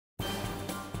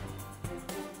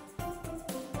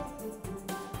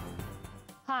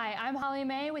Hi, I'm Holly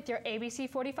May with your ABC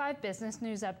 45 Business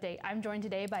News Update. I'm joined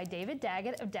today by David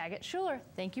Daggett of Daggett Shuler.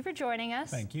 Thank you for joining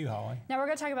us. Thank you, Holly. Now we're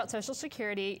going to talk about Social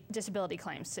Security disability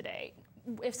claims today.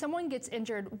 If someone gets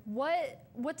injured,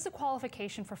 what's the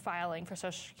qualification for filing for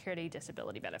Social Security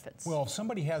disability benefits? Well, if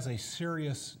somebody has a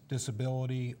serious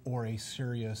disability or a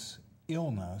serious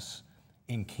illness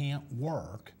and can't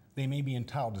work, they may be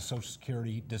entitled to Social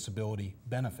Security disability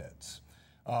benefits.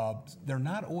 They're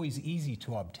not always easy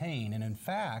to obtain, and in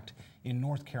fact, in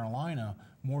North Carolina,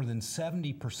 more than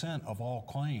 70% of all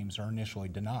claims are initially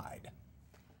denied.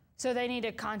 So they need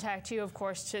to contact you, of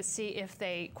course, to see if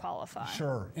they qualify.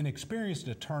 Sure. An experienced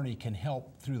attorney can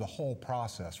help through the whole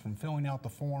process, from filling out the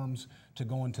forms to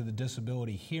going to the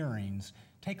disability hearings,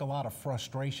 take a lot of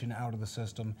frustration out of the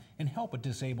system, and help a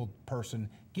disabled person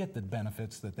get the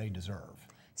benefits that they deserve.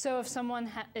 So if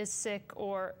someone is sick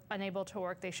or unable to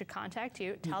work, they should contact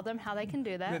you. Tell them how they can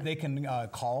do that. They can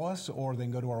call us, or they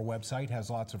can go to our website. It has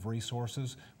lots of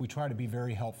resources. We try to be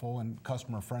very helpful and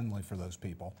customer friendly for those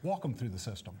people. Walk them through the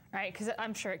system. Right, because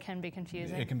I'm sure it can be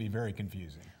confusing. It can be very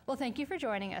confusing. Well, thank you for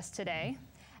joining us today.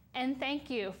 And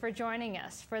thank you for joining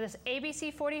us for this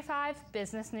ABC 45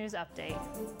 Business News Update.